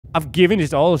I've given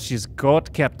it all she's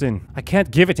got, Captain. I can't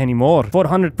give it anymore.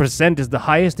 400% is the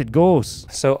highest it goes.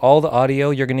 So all the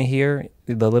audio you're gonna hear,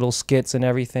 the little skits and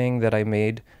everything that I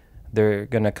made, they're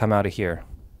gonna come out of here.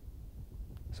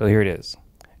 So here it is.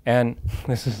 And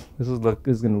this is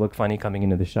gonna look funny coming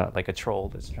into the shot, like a troll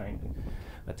that's trying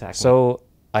to attack me. So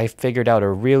I figured out a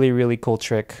really, really cool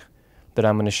trick that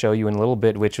I'm gonna show you in a little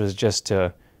bit, which was just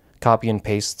to copy and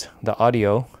paste the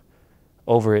audio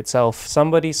over itself.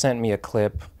 Somebody sent me a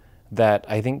clip that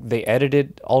I think they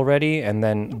edited already, and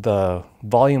then the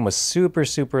volume was super,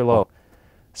 super low.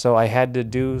 So I had to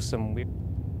do some weird...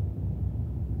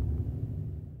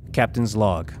 Captain's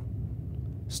log.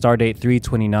 Stardate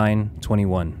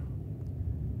 3/29/21.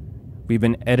 We've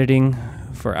been editing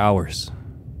for hours.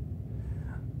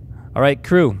 All right,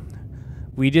 crew.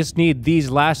 We just need these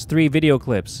last 3 video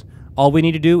clips. All we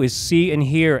need to do is see and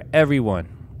hear everyone.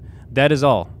 That is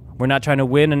all. We're not trying to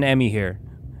win an Emmy here.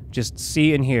 Just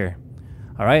see and hear.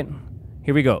 All right,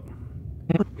 here we go.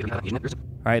 All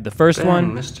right, the first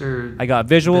one, Mr. I got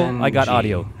visual, Ben I got G.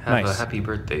 audio. Have Nice. a happy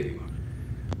birthday.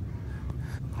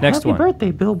 Next Happy one.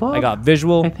 birthday, Bill Bob. I got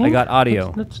visual, I got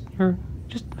audio.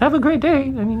 Just have a great day.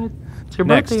 I mean, it's your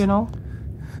Next. birthday, you know.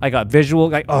 I got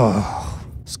visual. Oh,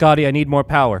 Scotty, I need more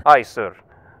power. Aye, sir.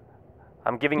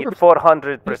 I'm giving it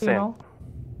 400%. You know?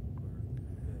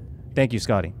 Thank you,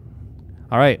 Scotty.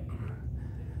 All right,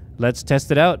 let's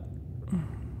test it out.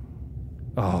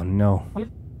 Oh, no.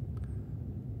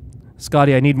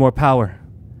 Scotty, I need more power.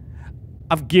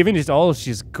 I've given it all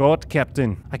she's got,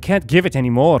 Captain. I can't give it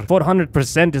anymore.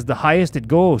 400% is the highest it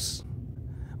goes.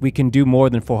 We can do more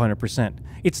than 400%.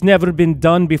 It's never been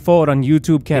done before on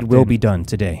YouTube, Captain. It will be done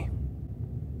today.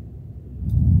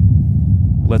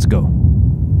 Let's go.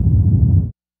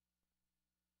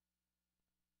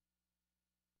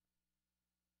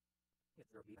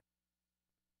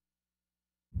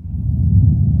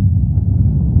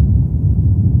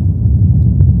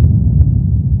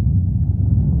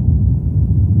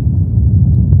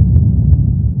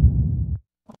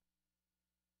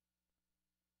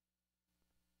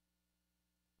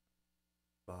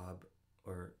 Bob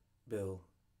or Bill,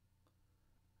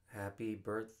 happy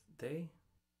birthday?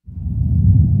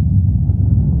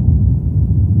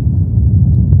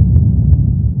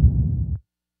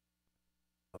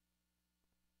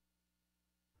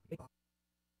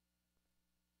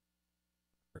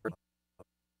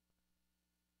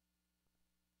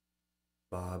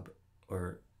 Bob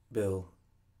or Bill,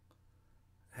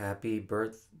 happy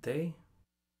birthday?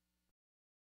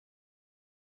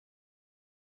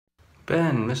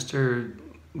 Ben, Mr.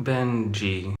 Ben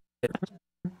G.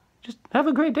 Just have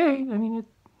a great day. I mean,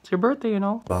 it's your birthday, you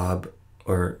know. Bob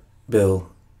or Bill,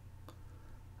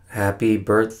 happy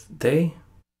birthday?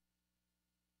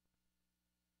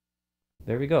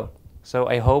 There we go. So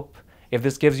I hope if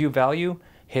this gives you value,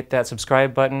 hit that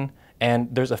subscribe button,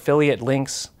 and there's affiliate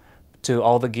links to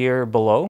all the gear below.